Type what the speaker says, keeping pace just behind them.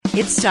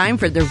It's time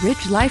for the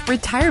Rich Life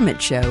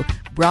Retirement Show,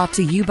 brought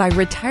to you by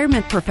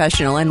retirement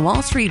professional and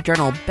Wall Street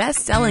Journal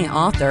best-selling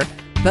author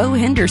Bo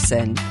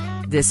Henderson.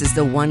 This is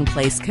the one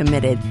place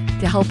committed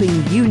to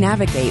helping you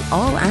navigate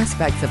all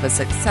aspects of a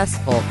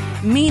successful,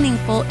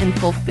 meaningful, and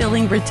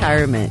fulfilling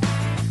retirement.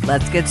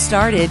 Let's get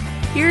started.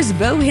 Here's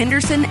Bo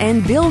Henderson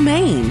and Bill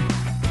Main.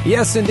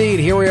 Yes,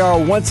 indeed. Here we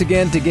are once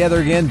again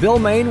together again. Bill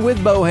Main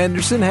with Bo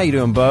Henderson. How you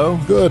doing, Bo?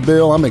 Good,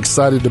 Bill. I'm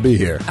excited to be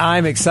here.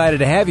 I'm excited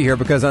to have you here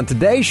because on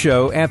today's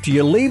show, after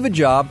you leave a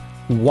job,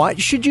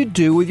 what should you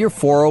do with your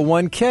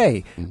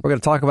 401k? We're going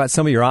to talk about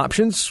some of your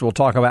options. We'll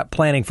talk about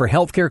planning for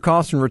healthcare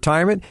costs and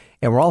retirement,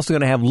 and we're also going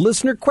to have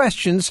listener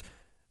questions.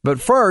 But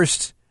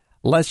first,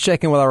 let's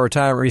check in with our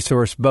retirement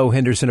resource, Bo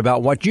Henderson,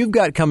 about what you've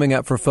got coming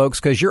up for folks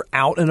because you're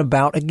out and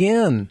about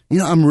again. You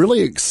know, I'm really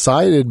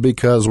excited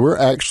because we're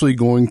actually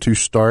going to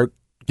start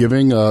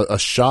giving a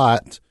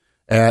shot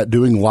at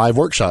doing live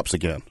workshops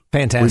again.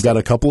 Fantastic. We've got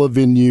a couple of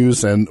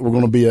venues, and we're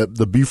going to be at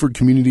the Buford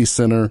Community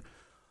Center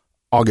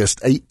August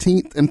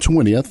 18th and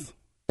 20th,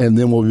 and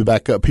then we'll be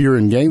back up here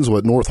in Gainesville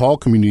at North Hall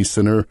Community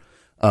Center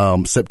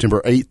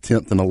September 8th,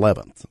 10th, and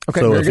 11th.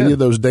 Okay, so if good. any of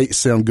those dates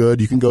sound good,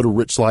 you can go to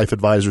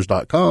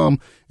richlifeadvisors.com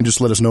and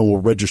just let us know.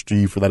 We'll register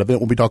you for that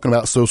event. We'll be talking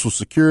about Social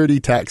Security,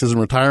 taxes, and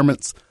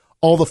retirements,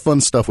 all the fun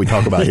stuff we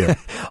talk about here.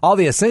 All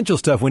the essential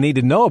stuff we need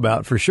to know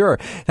about for sure.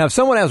 Now, if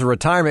someone has a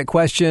retirement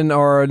question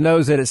or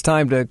knows that it's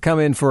time to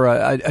come in for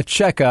a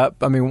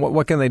checkup, I mean,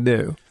 what can they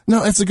do?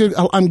 No, it's a good.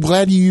 I'm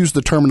glad you used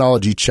the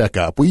terminology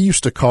checkup. We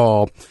used to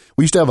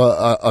have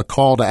a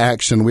call to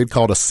action. We'd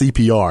call it a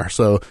CPR.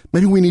 So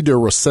maybe we need to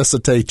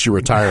resuscitate your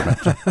retirement.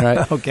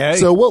 Right? Okay.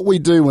 So what we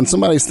do when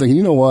somebody's thinking,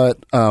 you know what,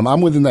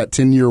 I'm within that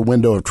 10-year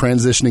window of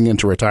transitioning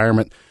into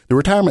retirement. The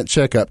retirement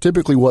checkup,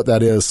 typically what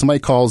that is, somebody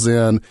calls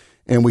in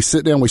and we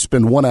sit down, we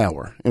spend 1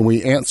 hour and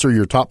we answer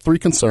your top 3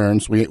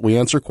 concerns. We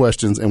answer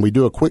questions and we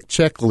do a quick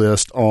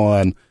checklist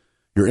on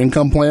your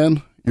income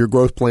plan, your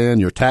growth plan,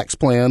 your tax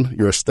plan,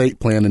 your estate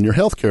plan, and your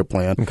health care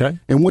plan. Okay.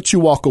 And what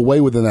you walk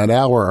away with in that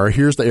hour are,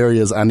 here's the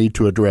areas I need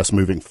to address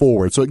moving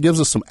forward. So it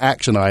gives us some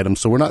action items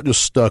so we're not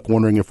just stuck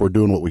wondering if we're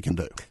doing what we can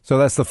do. So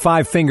that's the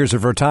 5 fingers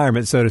of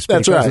retirement, so to speak.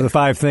 That's right. Those are the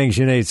 5 things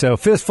you need. So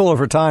fistful of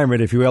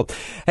retirement, if you will.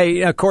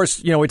 Hey, of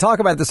course, you know, we talk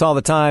about this all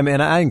the time,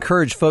 and I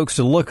encourage folks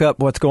to look up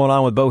what's going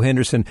on with Bo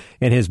Henderson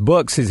in his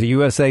books. He's a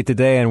USA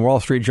Today and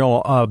Wall Street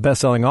Journal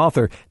best-selling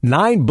author.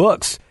 9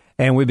 books.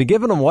 And we've been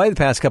giving them away the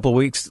past couple of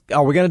weeks.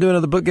 Are we going to do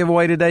another book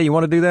giveaway today? You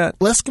want to do that?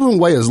 Let's give them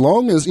away as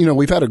long as, you know,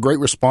 we've had a great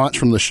response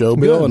from the show,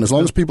 Bill. Good. And as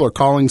long as people are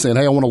calling saying,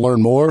 hey, I want to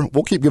learn more,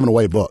 we'll keep giving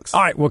away books. All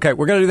right. Okay.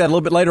 We're going to do that a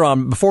little bit later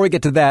on. Before we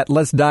get to that,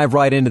 let's dive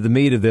right into the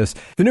meat of this.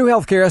 The new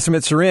healthcare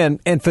estimates are in,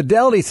 and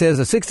Fidelity says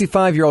a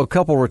 65-year-old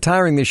couple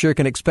retiring this year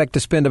can expect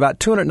to spend about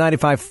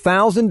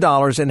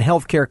 $295,000 in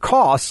healthcare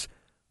costs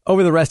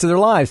over the rest of their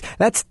lives.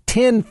 That's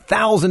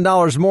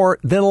 $10,000 more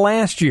than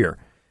last year.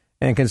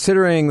 And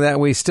considering that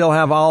we still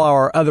have all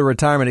our other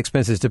retirement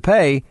expenses to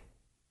pay,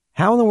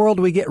 how in the world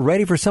do we get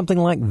ready for something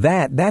like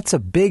that? That's a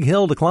big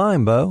hill to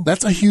climb, Bo.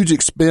 That's a huge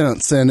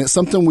expense, and it's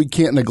something we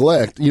can't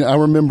neglect. You know, I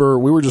remember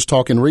we were just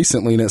talking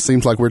recently, and it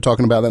seems like we're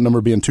talking about that number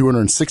being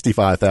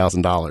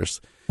 $265,000.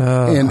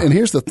 And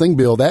here's the thing,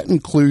 Bill, that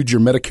includes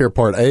your Medicare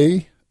Part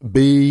A,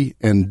 B,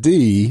 and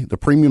D, the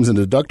premiums and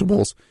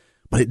deductibles,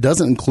 but it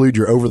doesn't include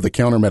your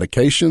over-the-counter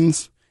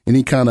medications,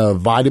 any kind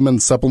of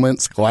vitamins,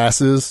 supplements,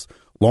 glasses.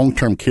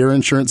 Long-term care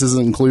insurance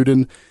isn't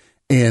included,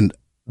 and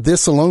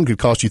this alone could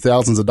cost you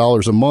thousands of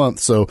dollars a month.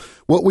 So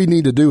what we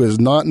need to do is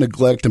not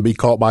neglect and be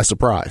caught by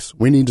surprise.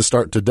 We need to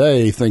start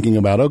today thinking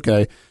about,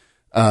 okay,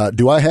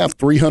 do I have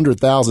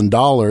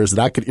 $300,000 that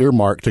I could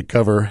earmark to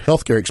cover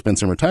healthcare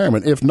expense in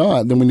retirement? If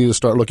not, then we need to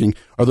start looking,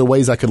 are there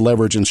ways I could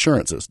leverage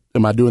insurances?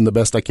 Am I doing the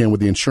best I can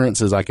with the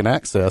insurances I can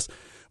access?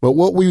 But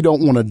what we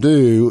don't want to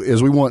do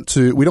is we don't want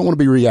to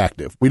be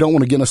reactive. We don't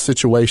want to get in a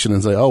situation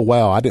and say, oh,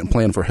 wow, I didn't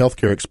plan for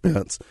healthcare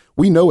expense.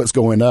 We know it's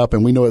going up,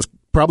 and we know it's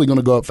probably going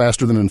to go up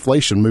faster than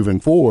inflation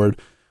moving forward.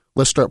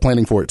 Let's start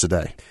planning for it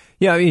today.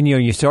 Yeah, and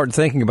you start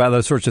thinking about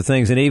those sorts of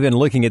things, and even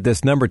looking at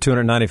this number,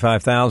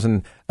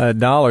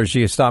 $295,000,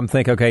 you stop and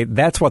think, okay,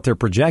 that's what they're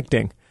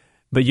projecting.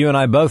 But you and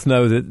I both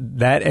know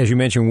that, as you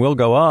mentioned, will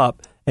go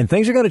up, and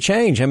things are going to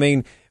change. I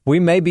mean, we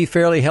may be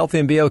fairly healthy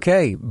and be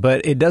okay,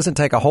 but it doesn't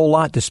take a whole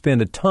lot to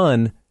spend a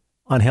ton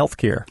on health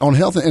care. On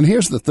health, and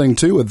here's the thing,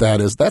 too, with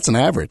that is that's an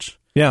average.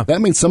 Yeah.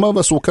 That means some of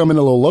us will come in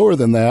a little lower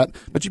than that,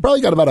 but you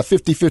probably got about a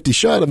 50-50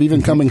 shot of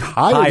even coming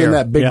higher than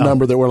that big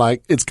number that we're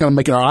like, it's kind of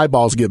making our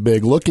eyeballs get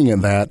big looking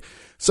at that.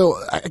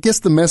 So I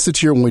guess the message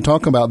here when we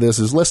talk about this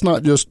is let's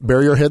not just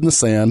bury our head in the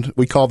sand.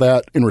 We call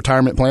that in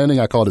retirement planning,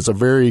 I call it, it's a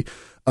very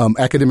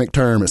academic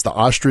term. It's the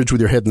ostrich with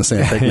your head in the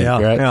sand technique,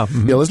 right? Yeah.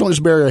 Mm-hmm. Yeah, let's not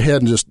just bury our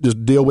head and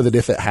just deal with it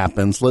if it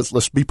happens.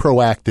 Let's be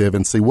proactive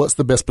and see what's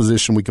the best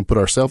position we can put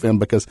ourselves in,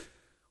 because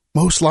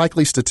most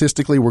likely,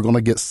 statistically, we're going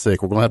to get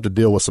sick. We're going to have to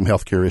deal with some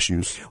healthcare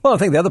issues. Well, I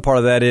think the other part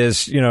of that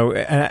is, you know,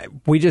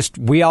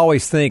 we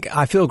always think,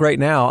 I feel great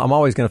now, I'm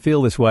always going to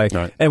feel this way.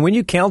 Right. And when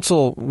you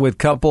counsel with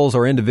couples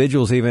or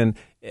individuals even,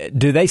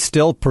 Do they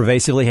still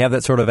pervasively have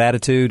that sort of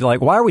attitude?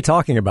 Like, why are we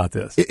talking about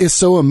this? It's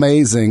so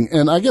amazing.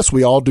 And I guess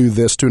we all do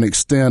this to an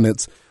extent.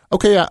 It's,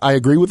 okay, I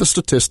agree with the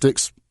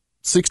statistics.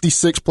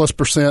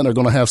 66+% are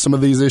going to have some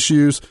of these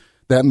issues.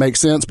 That makes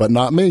sense, but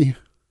not me.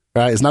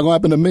 Right? It's not going to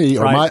happen to me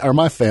or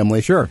my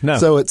family. Sure, no.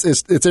 So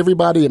it's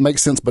everybody. It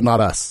makes sense, but not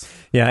us.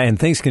 Yeah, and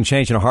things can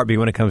change in a heartbeat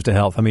when it comes to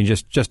health. I mean,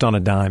 just on a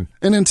dime.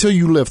 And until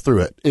you live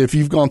through it, if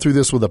you've gone through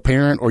this with a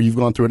parent or you've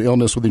gone through an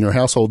illness within your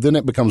household, then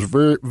it becomes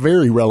very,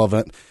 very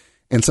relevant.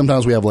 And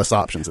sometimes we have less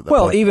options at that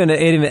point. Well, even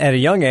at a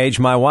young age,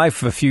 my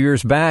wife a few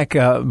years back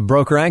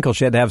broke her ankle.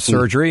 She had to have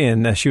surgery,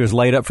 and she was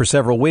laid up for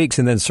several weeks,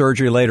 and then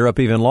surgery laid her up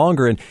even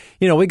longer. And,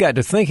 we got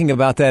to thinking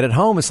about that at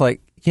home. It's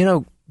like,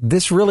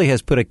 this really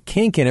has put a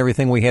kink in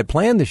everything we had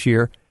planned this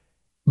year.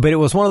 But it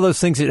was one of those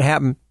things that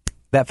happened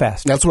that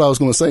fast. That's what I was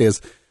going to say is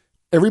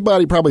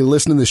everybody probably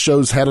listening to this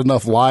show's had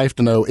enough life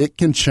to know it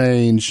can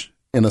change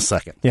in a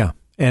second. Yeah.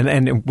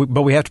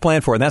 But we have to plan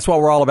for it. And that's what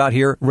we're all about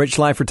here, Rich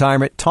Life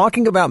Retirement,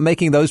 talking about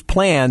making those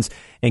plans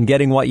and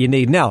getting what you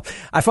need. Now,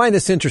 I find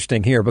this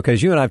interesting here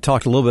because you and I have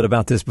talked a little bit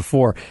about this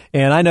before.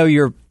 And I know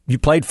you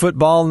played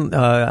football,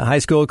 high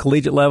school,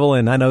 collegiate level,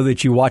 and I know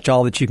that you watch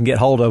all that you can get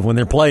hold of when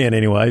they're playing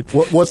anyway.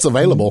 What's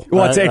available.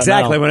 What's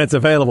exactly when it's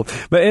available.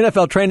 But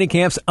NFL training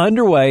camp's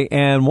underway,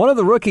 and one of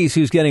the rookies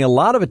who's getting a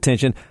lot of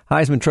attention,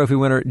 Heisman Trophy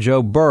winner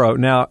Joe Burrow.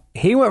 Now,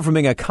 he went from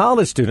being a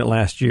college student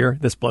last year,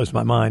 this blows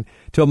my mind,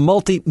 to a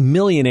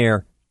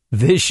multi-millionaire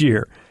this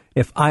year.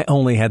 If I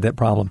only had that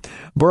problem.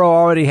 Burrow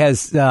already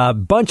has a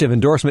bunch of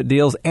endorsement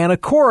deals, and of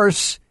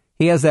course,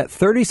 he has that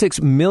 $36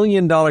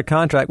 million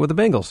contract with the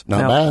Bengals.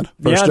 Not bad.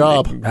 First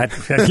job. That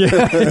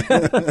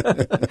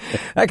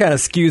kind of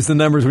skews the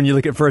numbers when you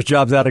look at first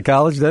jobs out of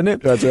college, doesn't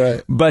it? That's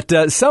right.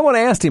 But someone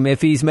asked him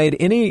if he's made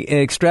any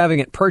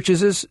extravagant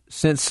purchases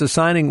since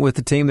signing with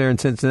the team there in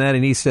Cincinnati,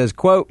 and he says,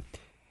 quote,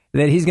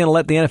 that he's going to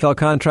let the NFL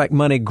contract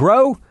money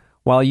grow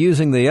while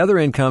using the other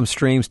income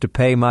streams to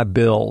pay my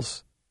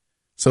bills.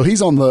 So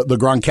he's on the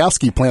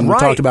Gronkowski plan we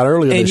talked about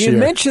earlier this year. And you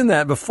mentioned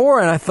that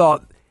before, and I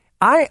thought,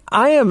 I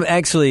am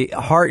actually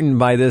heartened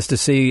by this to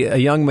see a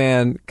young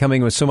man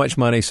coming with so much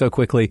money so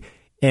quickly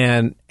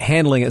and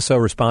handling it so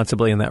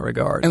responsibly in that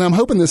regard. And I'm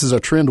hoping this is a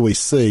trend we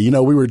see.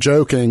 We were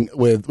joking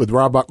with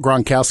Rob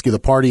Gronkowski, the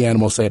party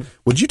animal, saying,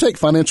 would you take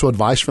financial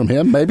advice from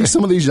him? Maybe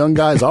some of these young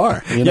guys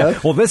are, Yeah.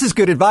 Well, this is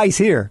good advice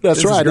here.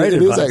 That's right.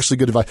 It is actually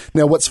good advice.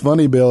 Now, what's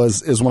funny, Bill,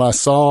 is when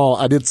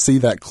I did see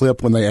that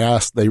clip when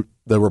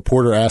the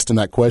reporter asked him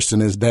that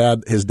question, his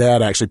dad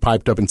actually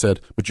piped up and said,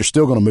 but you're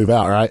still going to move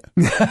out, right?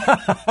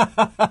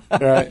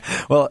 Right.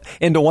 Well,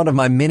 into one of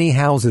my many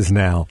houses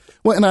now.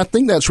 Well, and I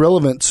think that's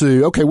relevant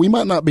to, okay, we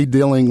might not be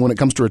dealing when it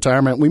comes to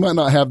retirement. We might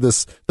not have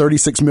this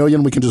 $36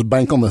 million we can just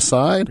bank on the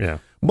side. Yeah.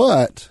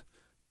 But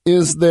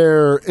is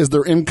there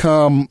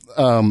income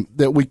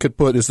that we could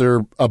put, is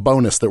there a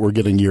bonus that we're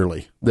getting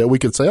yearly that we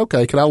could say,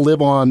 okay, can I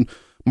live on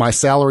my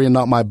salary and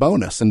not my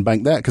bonus and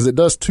bank that? Because it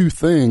does two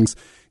things.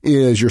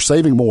 Is you're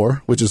saving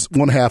more, which is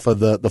one half of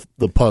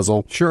the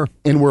puzzle. Sure.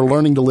 And we're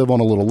learning to live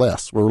on a little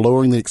less. We're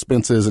lowering the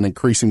expenses and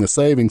increasing the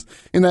savings.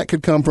 And that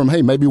could come from,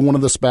 hey, maybe one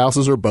of the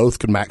spouses or both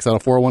could max out a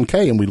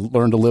 401k and we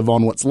learn to live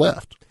on what's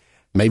left.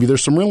 Maybe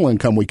there's some real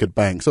income we could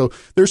bank. So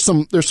there's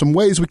some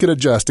ways we could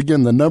adjust.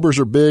 Again, the numbers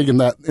are big in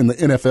the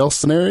NFL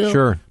scenario.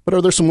 Sure. But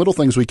are there some little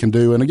things we can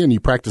do? And again, you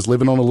practice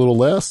living on a little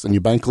less and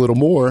you bank a little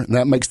more, and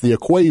that makes the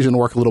equation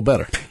work a little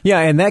better. Yeah,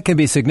 and that can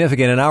be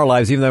significant in our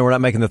lives, even though we're not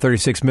making the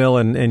 $36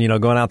 million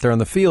and going out there on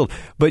the field.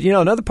 But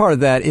another part of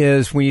that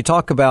is when you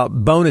talk about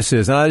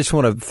bonuses, and I just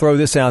want to throw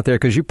this out there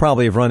because you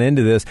probably have run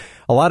into this.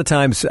 A lot of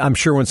times, I'm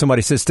sure when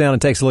somebody sits down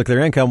and takes a look at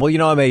their income, well,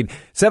 I made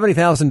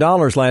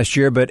 $70,000 last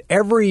year, but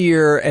every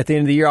year at the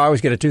end of the year, I always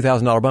get a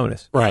 $2,000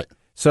 bonus. Right.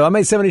 So I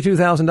made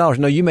 $72,000.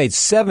 No, you made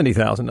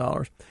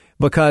 $70,000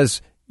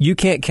 because you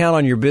can't count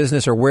on your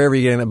business or wherever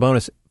you're getting that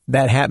bonus,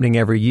 that happening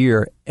every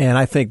year. And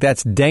I think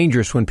that's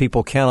dangerous when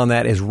people count on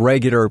that as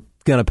regular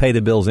going to pay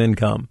the bills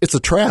income. It's a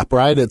trap,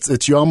 right?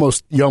 It's you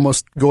almost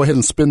go ahead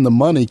and spend the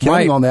money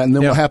counting on that. And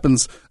then what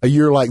happens a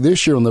year like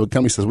this year when the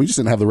company says, we just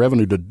didn't have the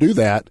revenue to do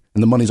that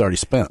and the money's already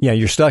spent. Yeah,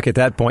 you're stuck at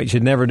that point. You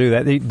should never do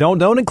that.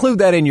 Don't include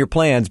that in your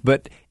plans,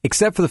 but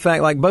except for the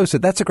fact, like Bo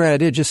said, that's a great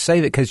idea. Just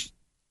save it because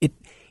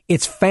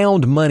it's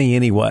found money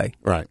anyway.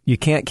 Right. You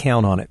can't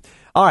count on it.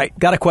 All right,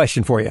 got a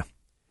question for you.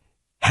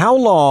 How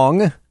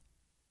long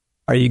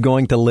are you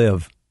going to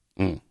live?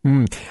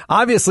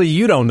 Obviously,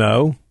 you don't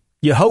know.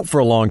 You hope for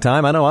a long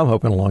time. I know I'm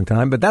hoping a long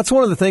time, but that's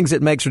one of the things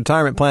that makes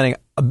retirement planning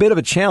a bit of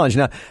a challenge.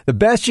 Now, the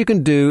best you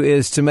can do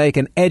is to make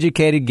an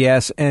educated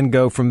guess and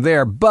go from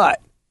there.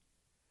 But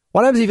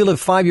what happens if you live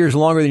 5 years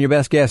longer than your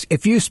best guess?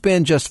 If you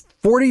spend just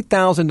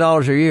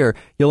 $40,000 a year,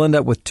 you'll end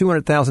up with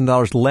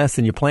 $200,000 less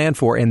than you planned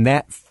for, and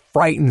that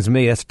frightens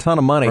me. That's a ton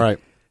of money. Right.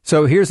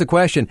 So here's the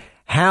question.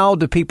 How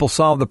do people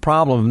solve the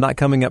problem of not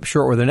coming up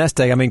short with their nest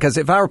egg? I mean, because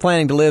if I were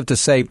planning to live to,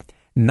 say,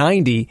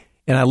 90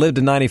 and I lived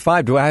to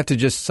 95, do I have to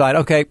just decide,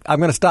 okay, I'm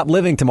going to stop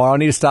living tomorrow. I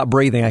need to stop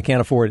breathing. I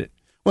can't afford it.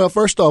 Well,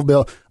 first off,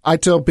 Bill, I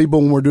tell people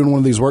when we're doing one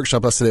of these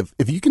workshops, I said,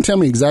 if you can tell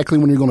me exactly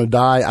when you're going to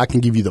die, I can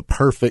give you the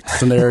perfect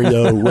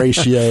scenario,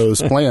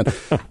 ratios, plan.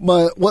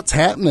 But what's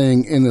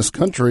happening in this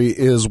country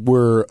is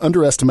we're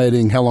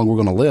underestimating how long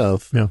we're going to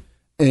live,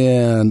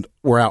 and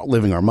we're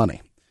outliving our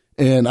money.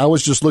 And I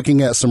was just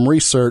looking at some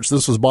research.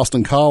 This was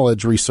Boston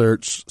College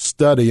research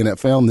study, and it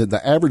found that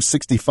the average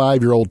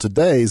 65-year-old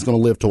today is going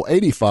to live till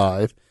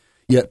 85.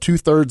 Yet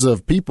 2/3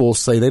 of people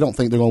say they don't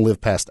think they're going to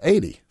live past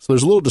 80. So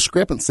there's a little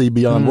discrepancy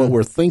beyond what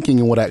we're thinking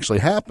and what actually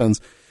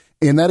happens.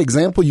 In that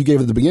example you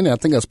gave at the beginning, I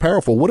think that's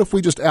powerful. What if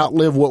we just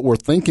outlive what we're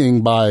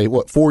thinking by,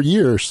 4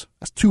 years?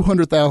 That's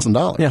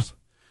 $200,000. Yeah,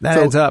 that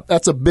adds up.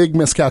 That's a big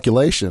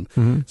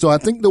miscalculation. So I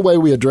think the way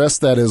we address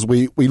that is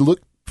we look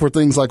for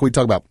things like we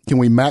talk about. Can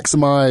we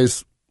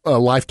maximize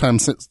lifetime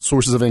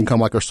sources of income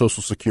like our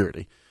Social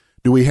Security?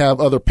 Do we have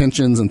other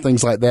pensions and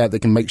things like that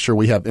can make sure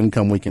we have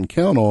income we can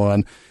count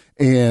on?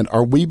 And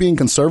are we being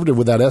conservative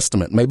with that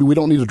estimate? Maybe we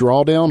don't need to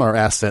draw down our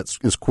assets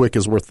as quick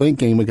as we're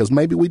thinking because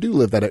maybe we do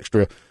live that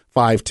extra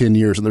 5-10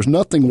 years. And there's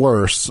nothing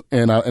worse.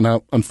 And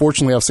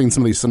unfortunately, I've seen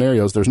some of these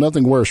scenarios. There's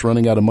nothing worse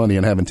running out of money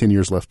and having 10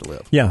 years left to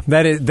live. Yeah,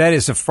 that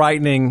is a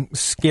frightening,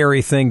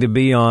 scary thing to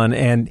be on.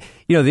 And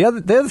the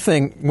other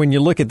thing when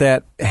you look at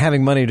that,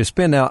 having money to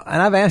spend now, and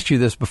I've asked you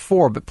this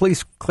before, but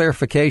please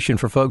clarification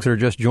for folks that are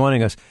just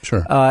joining us.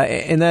 Sure.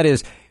 And that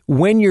is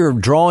when you're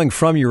drawing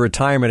from your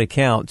retirement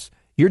accounts,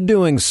 you're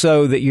doing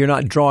so that you're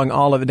not drawing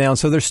all of it down.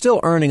 So they're still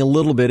earning a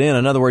little bit in.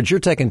 In other words,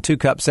 you're taking 2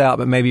 cups out,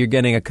 but maybe you're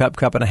getting a cup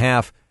and a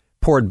half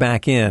poured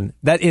back in.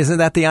 Isn't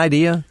that the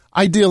idea?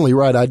 Ideally,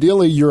 right.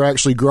 Ideally, you're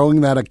actually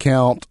growing that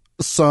account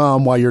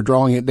some while you're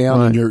drawing it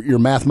down, and you're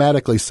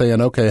mathematically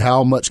saying, okay,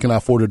 how much can I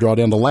afford to draw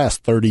down the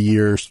last 30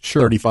 years,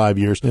 35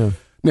 years? Yeah.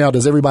 Now,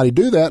 does everybody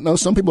do that? No,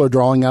 some people are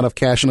drawing out of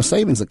cash in a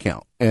savings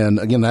account. And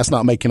again, that's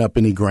not making up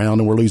any ground,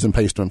 and we're losing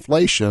pace to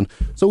inflation.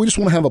 So we just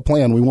want to have a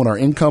plan. We want our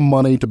income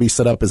money to be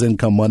set up as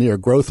income money, our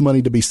growth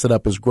money to be set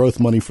up as growth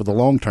money for the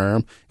long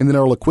term, and then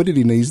our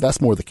liquidity needs,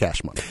 that's more the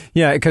cash money.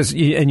 Yeah, because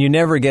you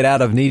never get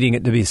out of needing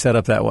it to be set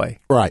up that way.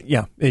 Right.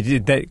 Yeah.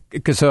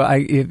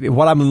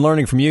 What I'm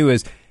learning from you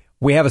is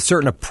we have a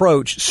certain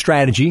approach,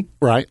 strategy.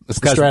 Right. It's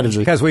the strategy.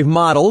 Because we've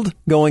modeled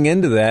going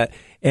into that.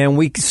 And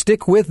we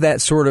stick with that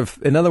sort of,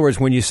 in other words,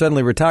 when you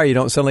suddenly retire, you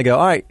don't suddenly go,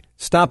 all right,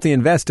 stop the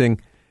investing,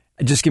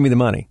 just give me the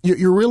money.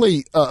 You're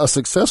really, a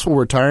successful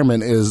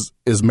retirement is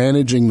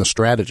managing the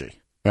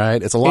strategy,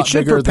 right? It's a lot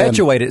bigger than. It should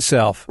perpetuate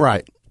itself.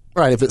 Right.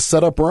 Right. If it's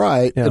set up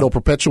right, it'll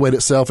perpetuate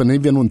itself. And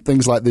even when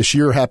things like this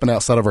year happen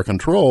outside of our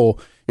control,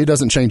 it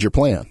doesn't change your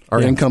plan.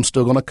 Our income's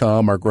still going to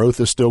come. Our growth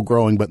is still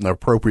growing, but in the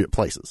appropriate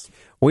places.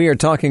 We are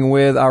talking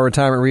with our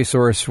retirement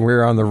resource.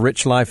 We're on the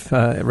Rich Life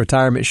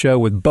Retirement Show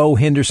with Bo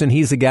Henderson.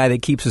 He's the guy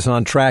that keeps us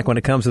on track when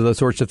it comes to those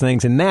sorts of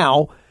things. And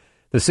now,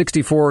 the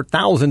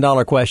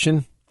 $64,000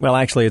 question. Well,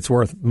 actually, it's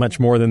worth much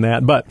more than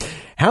that. But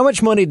how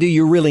much money do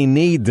you really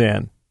need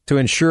then to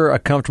ensure a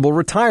comfortable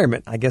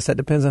retirement? I guess that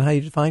depends on how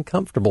you define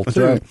comfortable,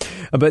 too. Right.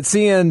 But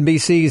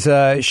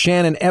CNBC's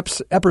Shannon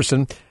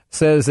Epperson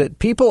says that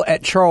people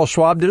at Charles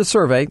Schwab did a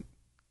survey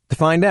to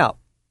find out.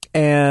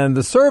 And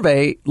the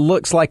survey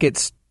looks like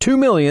it's 2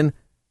 million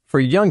for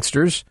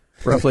youngsters,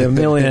 roughly 1.5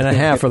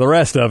 million for the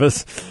rest of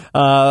us.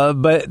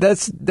 But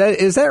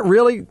is that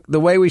really the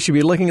way we should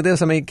be looking at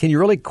this? I mean, can you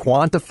really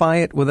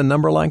quantify it with a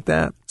number like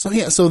that? So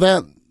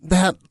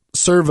that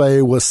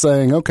survey was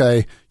saying,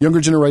 okay,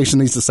 younger generation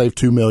needs to save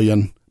 2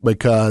 million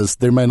because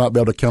they may not be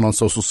able to count on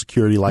Social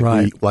Security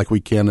like we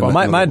can. Well,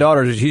 my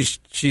daughter,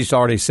 she's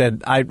already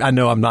said, I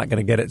know I'm not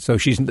going to get it, so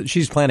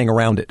she's planning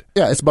around it.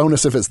 Yeah, it's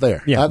bonus if it's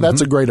there. Yeah,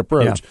 that's a great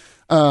approach. Yeah.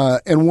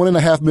 And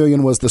 1.5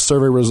 million was the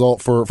survey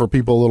result for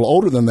people a little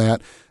older than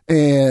that.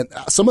 And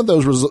some of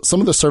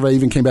the survey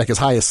even came back as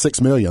high as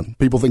 6 million.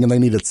 People thinking they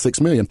needed 6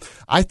 million.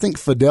 I think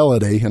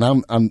Fidelity, and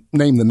I'm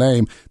named the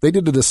name, they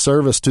did a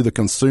disservice to the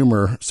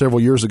consumer several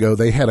years ago.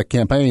 They had a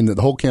campaign that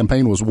the whole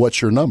campaign was,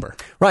 "What's your number?"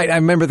 Right. I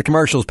remember the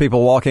commercials,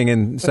 people walking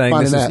and saying,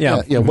 "This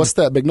is what's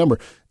that big number?"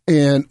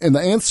 And the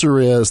answer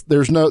is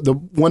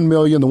the 1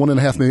 million, the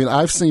 1.5 million.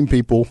 I've seen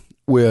people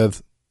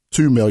with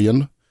 2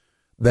 million.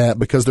 That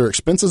because their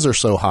expenses are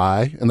so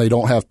high and they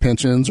don't have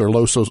pensions or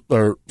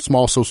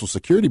small Social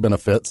Security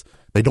benefits,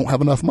 they don't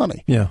have enough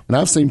money. Yeah. And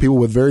I've seen people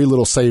with very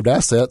little saved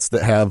assets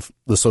that have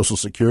the Social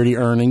Security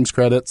earnings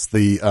credits,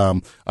 the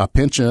a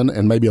pension,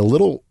 and maybe a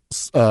little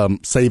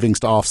savings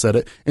to offset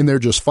it, and they're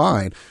just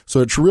fine. So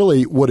it's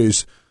really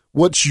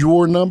what's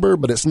your number,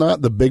 but it's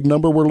not the big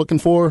number we're looking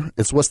for.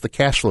 It's what's the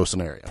cash flow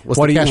scenario.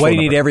 What do you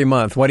need every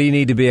month? What do you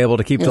need to be able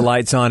to keep the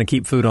lights on and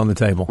keep food on the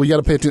table? We got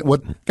to pay attention.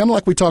 Kind of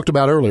like we talked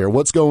about earlier,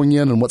 what's going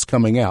in and what's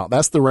coming out.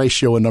 That's the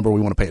ratio and number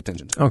we want to pay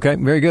attention to. Okay,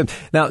 very good.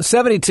 Now,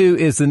 72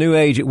 is the new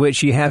age at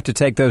which you have to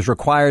take those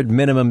required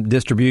minimum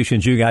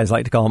distributions. You guys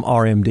like to call them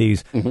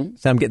RMDs. Mm-hmm.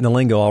 So I'm getting the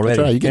lingo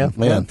already. That's right.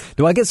 Man.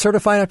 Do I get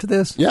certified after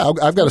this? Yeah,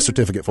 I've got a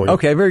certificate for you.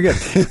 Okay, very good.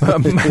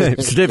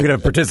 Certificate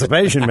of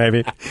participation,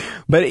 maybe.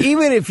 But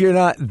even if you're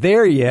not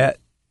there yet,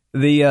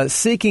 the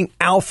Seeking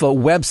Alpha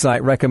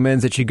website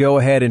recommends that you go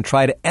ahead and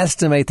try to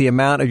estimate the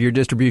amount of your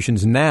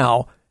distributions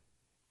now.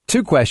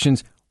 2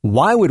 questions.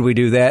 why would we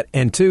do that?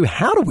 And two,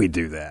 how do we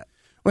do that?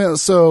 Well,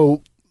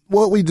 so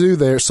what we do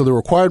there, so the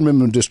required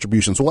minimum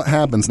distributions, what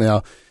happens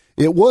now,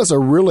 it was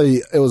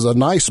a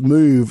nice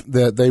move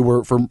that they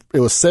were it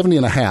was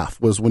 70.5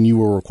 was when you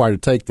were required to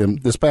take them.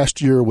 This past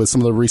year with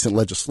some of the recent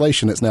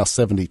legislation, it's now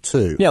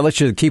 72. Yeah, let's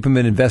just keep them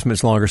in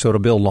investments longer so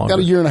it'll build longer. Got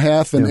a year and a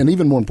half, and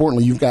even more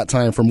importantly, you've got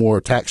time for more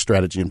tax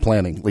strategy and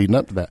planning leading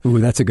up to that. Ooh,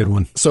 that's a good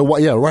one. So,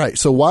 yeah, right.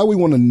 So why we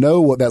want to know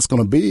what that's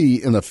going to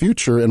be in the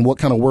future and what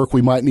kind of work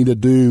we might need to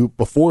do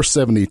before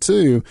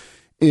 72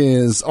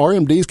 is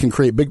RMDs can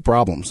create big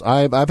problems.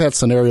 I've had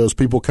scenarios,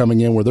 people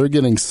coming in where they're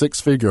getting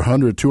 $6-figure,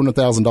 $100,000,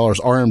 $200,000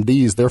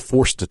 RMDs they're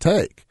forced to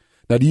take.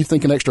 Now, do you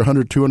think an extra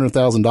 $100,000,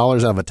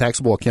 $200,000 out of a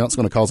taxable account is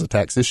going to cause a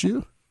tax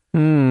issue?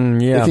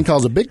 Yeah. It can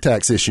cause a big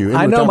tax issue.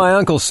 I know my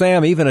Uncle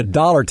Sam, even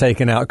 $1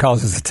 taken out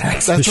causes a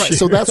tax issue. That's right.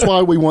 So that's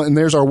why we want, and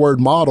there's our word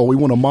model. We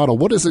want to model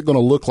what is it going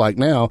to look like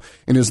now,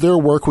 and is there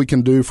work we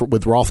can do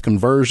with Roth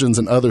conversions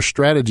and other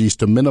strategies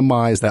to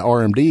minimize that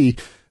RMD?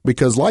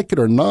 Because like it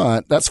or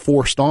not, that's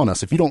forced on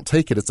us. If you don't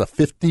take it, it's a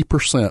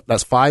 50%,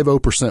 that's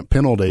 50%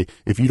 penalty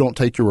if you don't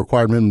take your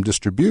required minimum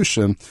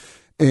distribution.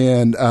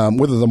 And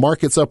whether the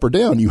market's up or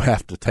down, you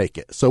have to take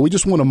it. So we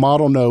just want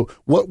to know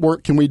what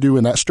work can we do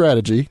in that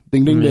strategy,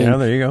 ding, ding, ding,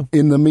 there you go.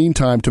 in the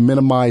meantime to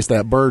minimize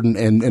that burden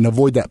and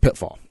avoid that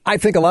pitfall. I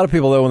think a lot of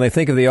people, though, when they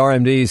think of the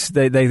RMDs,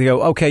 they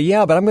go, okay,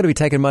 yeah, but I'm going to be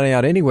taking money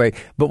out anyway.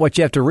 But what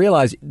you have to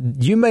realize,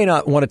 you may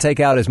not want to take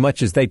out as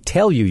much as they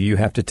tell you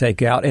have to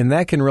take out, and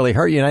that can really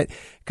hurt you.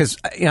 Because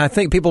I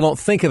think people don't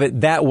think of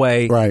it that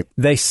way. Right.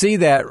 They see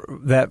that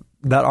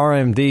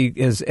RMD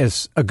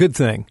as a good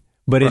thing.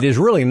 But it is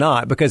really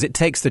not, because it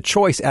takes the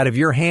choice out of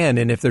your hand.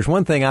 And if there's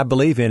one thing I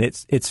believe in,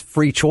 it's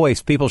free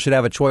choice. People should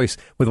have a choice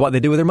with what they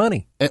do with their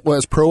money. Well,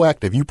 it's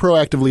proactive. You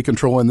proactively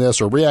controlling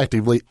this or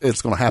reactively,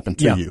 it's going to happen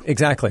to you.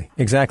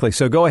 Exactly.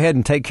 So go ahead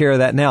and take care of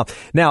that now.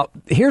 Now,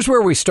 here's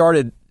where we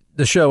started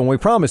the show, and we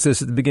promised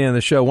this at the beginning of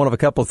the show, one of a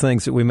couple of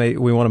things that we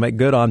want to make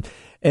good on,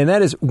 and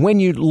that is when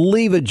you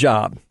leave a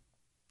job.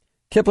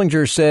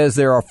 Kiplinger says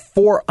there are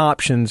 4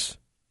 options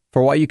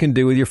for what you can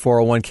do with your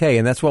 401k.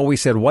 And that's why we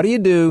said, what do you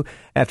do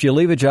after you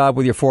leave a job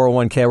with your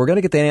 401k? We're going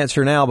to get the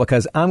answer now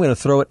because I'm going to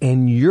throw it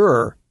in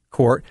your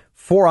court.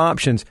 4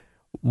 options.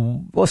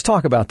 Let's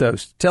talk about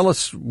those. Tell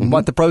us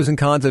what the pros and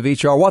cons of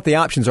each are, what the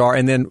options are,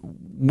 and then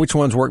which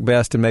ones work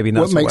best and maybe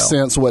not so well. What makes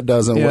sense, what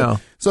doesn't. Yeah.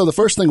 So the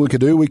first thing we could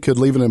do, we could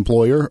leave an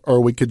employer, or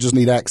we could just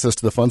need access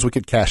to the funds. We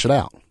could cash it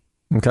out.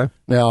 Okay.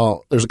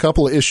 Now, there's a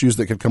couple of issues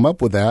that could come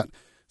up with that.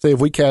 Say if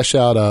we cash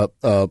out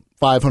a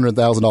 $500,000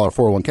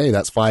 401k,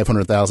 that's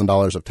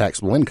 $500,000 of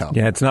taxable income.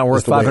 Yeah, it's not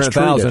worth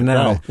 $500,000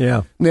 now. Right?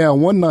 Yeah. Now,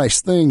 one nice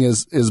thing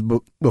is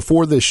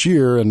before this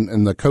year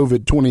in the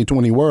COVID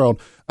 2020 world,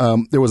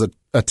 there was a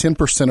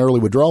 10% early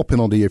withdrawal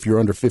penalty if you're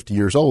under 50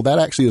 years old. That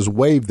actually is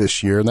waived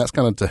this year, and that's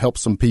kind of to help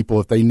some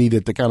people if they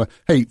needed to kind of,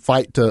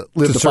 fight to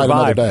live to fight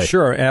another day.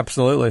 Sure,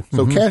 absolutely.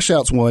 So cash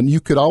out's one. You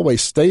could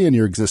always stay in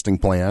your existing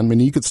plan. I mean,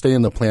 you could stay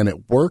in the plan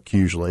at work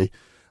usually,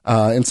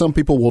 and some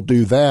people will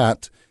do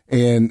that.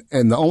 And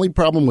the only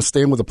problem with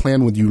staying with a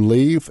plan when you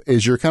leave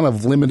is you're kind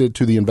of limited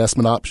to the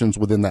investment options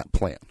within that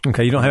plan.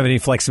 Okay, you don't have any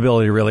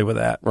flexibility really with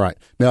that. Right.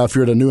 Now, if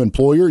you're at a new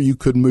employer, you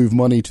could move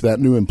money to that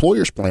new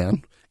employer's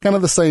plan. Kind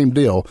of the same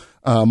deal.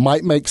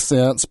 Might make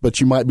sense, but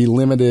you might be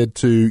limited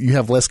to, you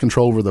have less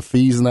control over the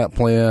fees in that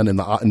plan and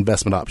the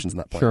investment options in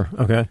that plan. Sure,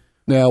 okay.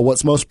 Now,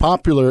 what's most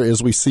popular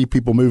is we see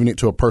people moving it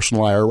to a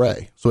personal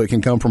IRA. So it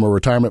can come from a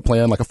retirement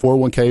plan like a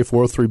 401k,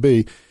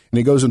 403b, and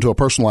it goes into a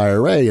personal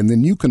IRA, and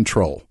then you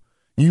control.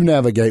 You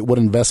navigate what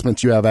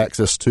investments you have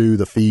access to,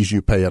 the fees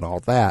you pay, and all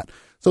that.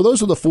 So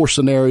those are the 4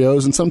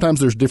 scenarios, and sometimes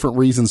there's different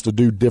reasons to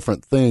do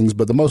different things,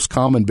 but the most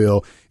common,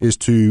 Bill, is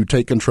to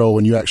take control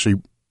and you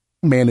actually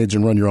manage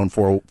and run your own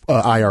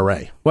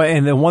IRA. Well,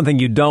 and the one thing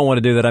you don't want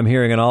to do that I'm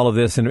hearing in all of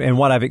this, and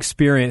what I've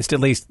experienced, at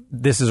least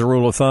this is a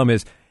rule of thumb,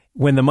 is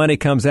when the money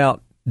comes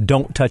out,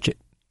 don't touch it.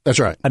 That's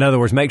right. In other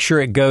words, make sure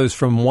it goes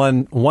from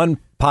one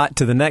pot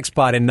to the next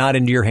pot and not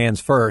into your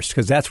hands first,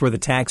 because that's where the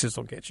taxes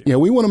will get you. Yeah,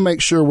 we want to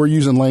make sure we're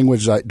using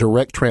language like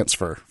direct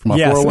transfer from a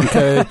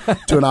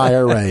 401k to an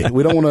IRA.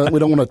 We don't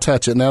want to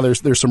touch it. Now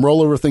there's some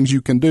rollover things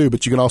you can do,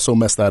 but you can also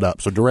mess that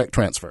up. So direct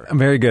transfer.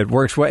 Very good.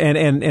 Works well.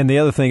 And the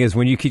other thing is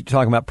when you keep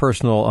talking about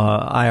personal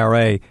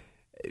IRA,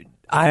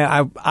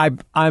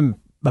 I'm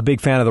a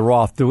big fan of the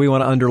Roth. Do we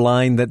want to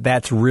underline that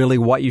that's really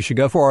what you should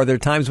go for? Or are there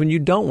times when you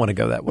don't want to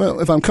go that way? Well,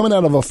 if I'm coming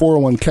out of a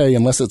 401k,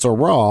 unless it's a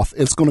Roth,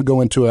 it's going to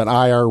go into an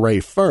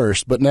IRA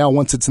first. But now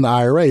once it's an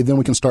IRA, then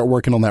we can start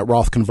working on that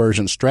Roth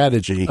conversion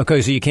strategy.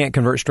 Okay, so you can't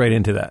convert straight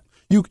into that.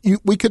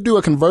 We could do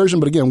a conversion,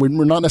 but again,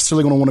 we're not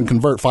necessarily going to want to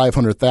convert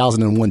 $500,000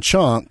 in one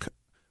chunk.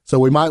 So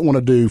we might want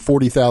to do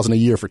 $40,000 a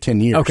year for 10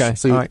 years. Okay.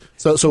 So, all right.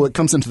 So it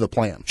comes into the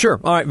plan. Sure.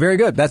 All right. Very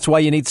good. That's why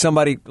you need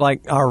somebody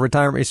like our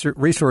retirement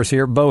resource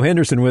here, Bo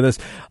Henderson, with us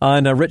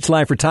on Rich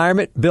Life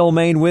Retirement. Bill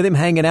Main with him,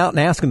 hanging out and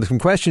asking some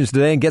questions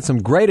today and get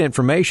some great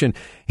information.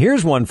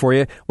 Here's one for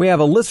you. We have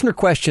a listener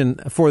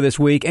question for this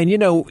week. And,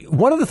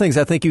 one of the things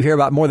I think you hear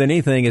about more than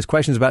anything is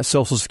questions about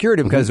Social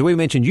Security, because as we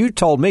mentioned, you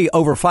told me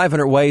over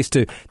 500 ways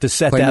to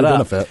set Claim that your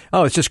up. benefit.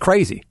 Oh, it's just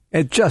crazy.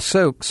 It's just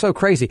so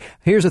crazy.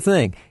 Here's the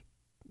thing.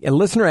 A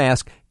listener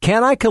asked,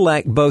 can I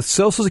collect both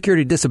Social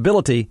Security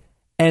disability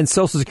and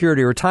Social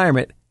Security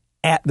retirement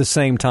at the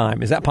same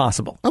time? Is that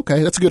possible?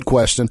 Okay, that's a good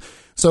question.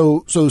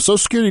 So Social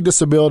Security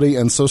disability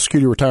and Social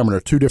Security retirement are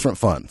two different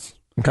funds.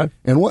 Okay.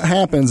 And what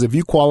happens if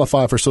you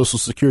qualify for Social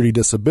Security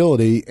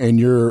disability and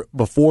you're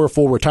before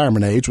full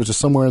retirement age, which is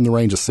somewhere in the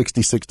range of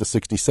 66 to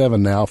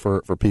 67 now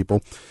for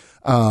people,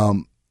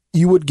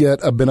 you would get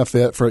a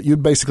benefit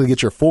you'd basically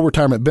get your full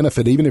retirement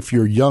benefit even if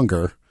you're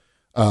younger.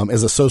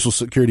 As a Social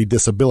Security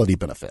disability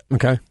benefit.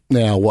 Okay.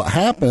 Now, what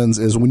happens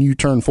is when you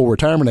turn full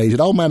retirement age, it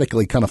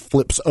automatically kind of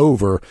flips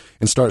over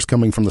and starts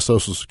coming from the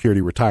Social Security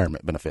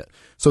retirement benefit.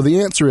 So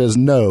the answer is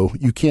no,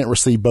 you can't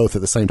receive both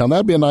at the same time.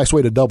 That'd be a nice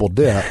way to double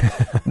dip,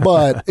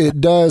 but it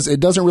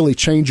doesn't really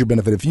change your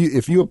benefit.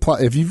 If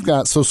you've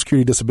got Social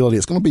Security disability,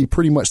 it's going to be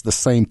pretty much the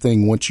same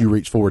thing once you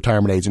reach full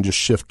retirement age and just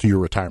shift to your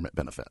retirement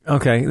benefit.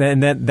 Okay.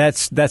 And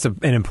that's an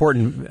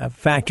important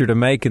factor to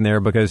make in there,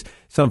 because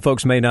some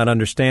folks may not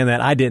understand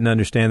that. I didn't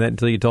understand that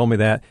until you told me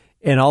that.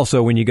 And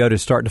also, when you go to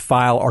start to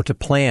file or to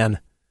plan,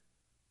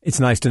 it's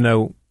nice to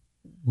know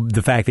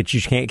the fact that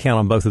you can't count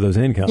on both of those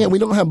incomes. Yeah, we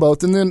don't have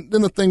both. And then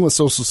the thing with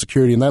Social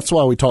Security, and that's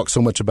why we talk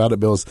so much about it,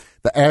 Bill, is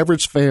the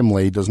average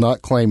family does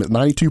not claim it.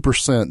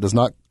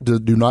 92%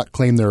 do not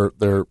claim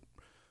their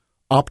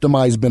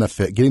optimized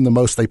benefit, getting the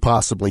most they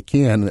possibly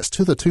can, and it's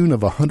to the tune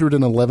of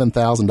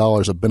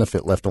 $111,000 of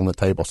benefit left on the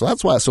table. So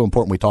that's why it's so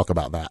important we talk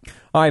about that.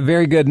 All right,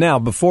 very good. Now,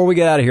 before we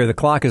get out of here, the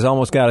clock has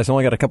almost got us.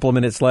 Only got a couple of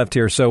minutes left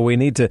here, so we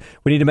need to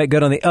make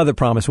good on the other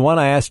promise. One,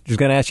 I was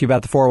going to ask you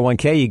about the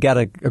 401k. You got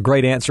a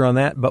great answer on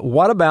that. But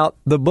what about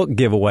the book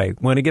giveaway?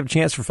 Want to give a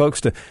chance for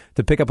folks to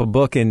pick up a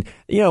book, and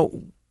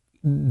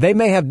they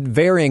may have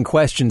varying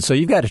questions, so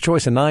you've got a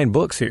choice of 9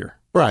 books here.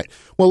 Right.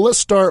 Well, let's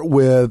start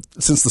with,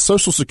 since the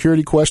Social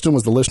Security question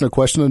was the listener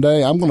question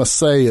today, I'm going to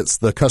say it's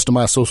the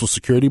customized Social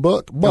Security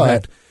book.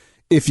 But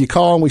if you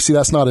call and we see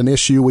that's not an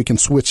issue, we can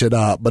switch it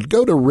up. But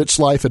go to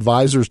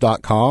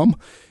richlifeadvisors.com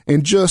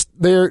and just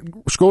there,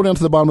 scroll down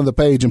to the bottom of the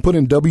page and put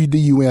in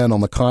WDUN on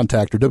the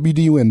contact or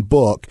WDUN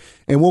book,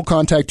 and we'll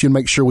contact you and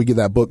make sure we get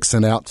that book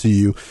sent out to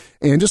you.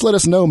 And just let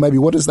us know maybe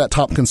what is that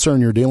top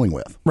concern you're dealing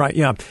with. Right,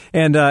 yeah.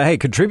 And, hey,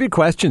 contribute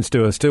questions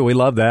to us, too. We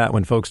love that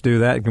when folks do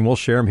that, and we'll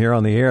share them here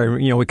on the air.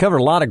 We covered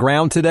a lot of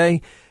ground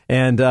today,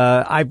 and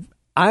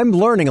I'm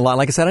learning a lot.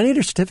 Like I said, I need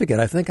a certificate.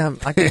 I think I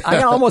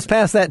can almost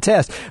pass that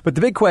test. But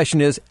the big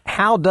question is,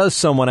 how does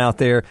someone out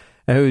there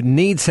who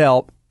needs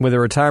help with a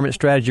retirement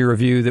strategy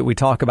review that we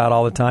talk about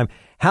all the time,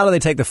 how do they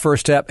take the first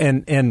step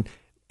and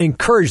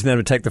encourage them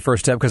to take the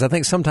first step? Because I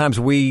think sometimes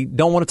we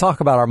don't want to talk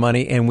about our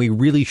money, and we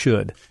really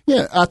should.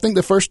 Yeah, I think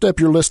the first step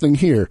you're listening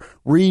here,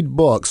 read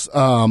books.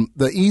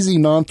 The easy,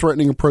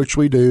 non-threatening approach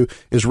we do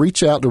is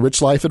reach out to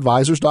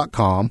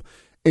richlifeadvisors.com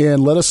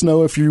and let us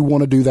know if you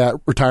want to do that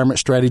retirement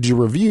strategy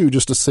review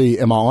just to see,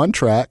 am I on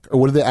track, or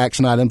what are the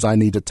action items I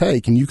need to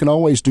take? And you can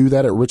always do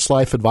that at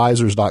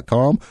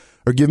richlifeadvisors.com.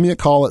 Or give me a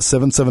call at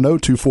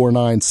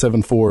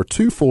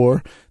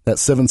 770-249-7424.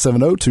 That's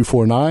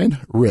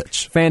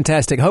 770-249-RICH.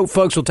 Fantastic. Hope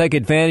folks will take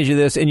advantage of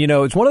this. And,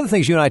 it's one of the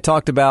things you and I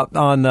talked about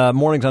on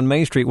Mornings on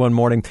Main Street one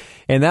morning,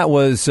 and that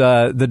was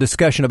the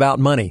discussion about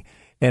money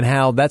and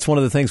how that's one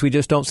of the things we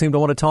just don't seem to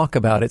want to talk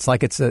about. It's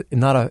like it's a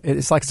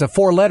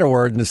 4-letter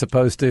word as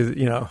opposed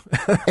to,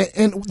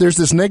 and there's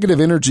this negative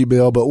energy,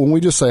 Bill, but when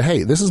we just say,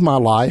 hey, this is my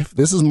life,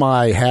 this is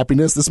my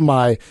happiness, this is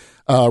my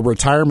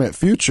retirement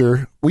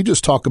future, we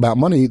just talk about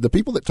money. The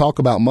people that talk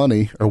about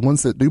money are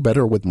ones that do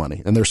better with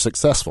money, and they're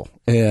successful.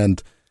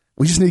 And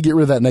we just need to get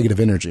rid of that negative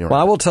energy. Well,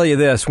 I will tell you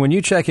this. When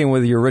you check in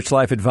with your Rich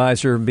Life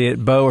advisor, be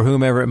it Bo or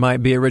whomever it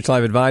might be at Rich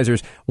Life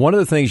Advisors, one of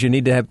the things you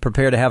need to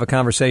prepare to have a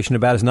conversation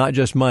about is not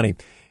just money.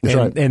 That's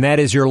right. And that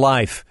is your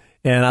life.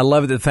 And I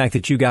love the fact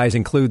that you guys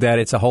include that.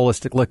 It's a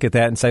holistic look at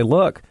that and say,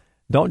 look,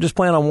 don't just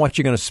plan on what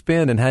you're going to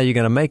spend and how you're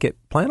going to make it.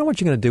 Plan on what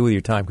you're going to do with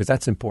your time, because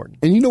that's important.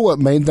 And you know what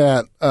made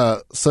that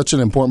such an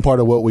important part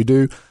of what we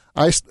do?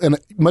 And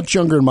much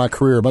younger in my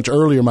career, much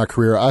earlier in my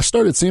career, I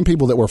started seeing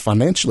people that were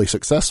financially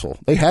successful.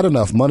 They had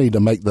enough money to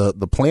make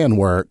the plan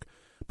work,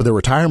 but their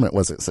retirement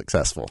wasn't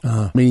successful,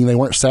 meaning they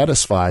weren't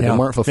satisfied, they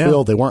weren't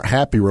fulfilled, they weren't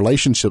happy,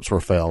 relationships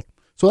were failed.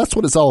 So that's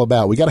what it's all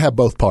about. We got to have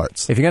both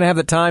parts. If you're going to have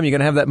the time, you're going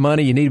to have that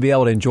money, you need to be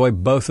able to enjoy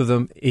both of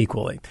them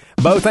equally.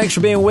 Bo, thanks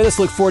for being with us.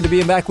 Look forward to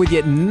being back with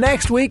you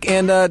next week.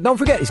 And don't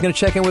forget, he's going to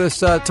check in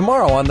with us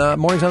tomorrow on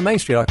Mornings on Main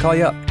Street. I'll call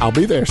you up. I'll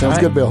be there. Sounds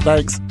good, Bill.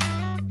 Thanks.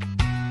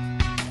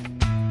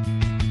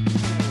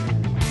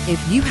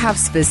 If you have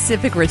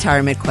specific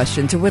retirement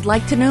questions or would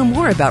like to know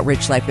more about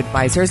Rich Life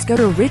Advisors, go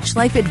to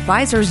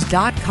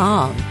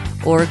richlifeadvisors.com.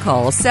 or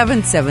call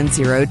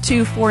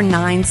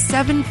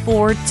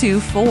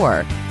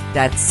 770-249-7424.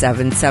 That's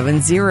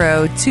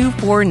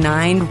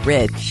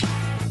 770-249-RICH.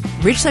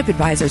 Rich Life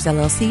Advisors,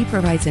 LLC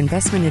provides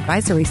investment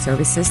advisory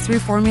services through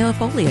Formula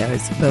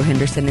Folios. Bo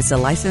Henderson is a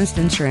licensed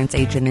insurance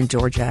agent in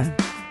Georgia.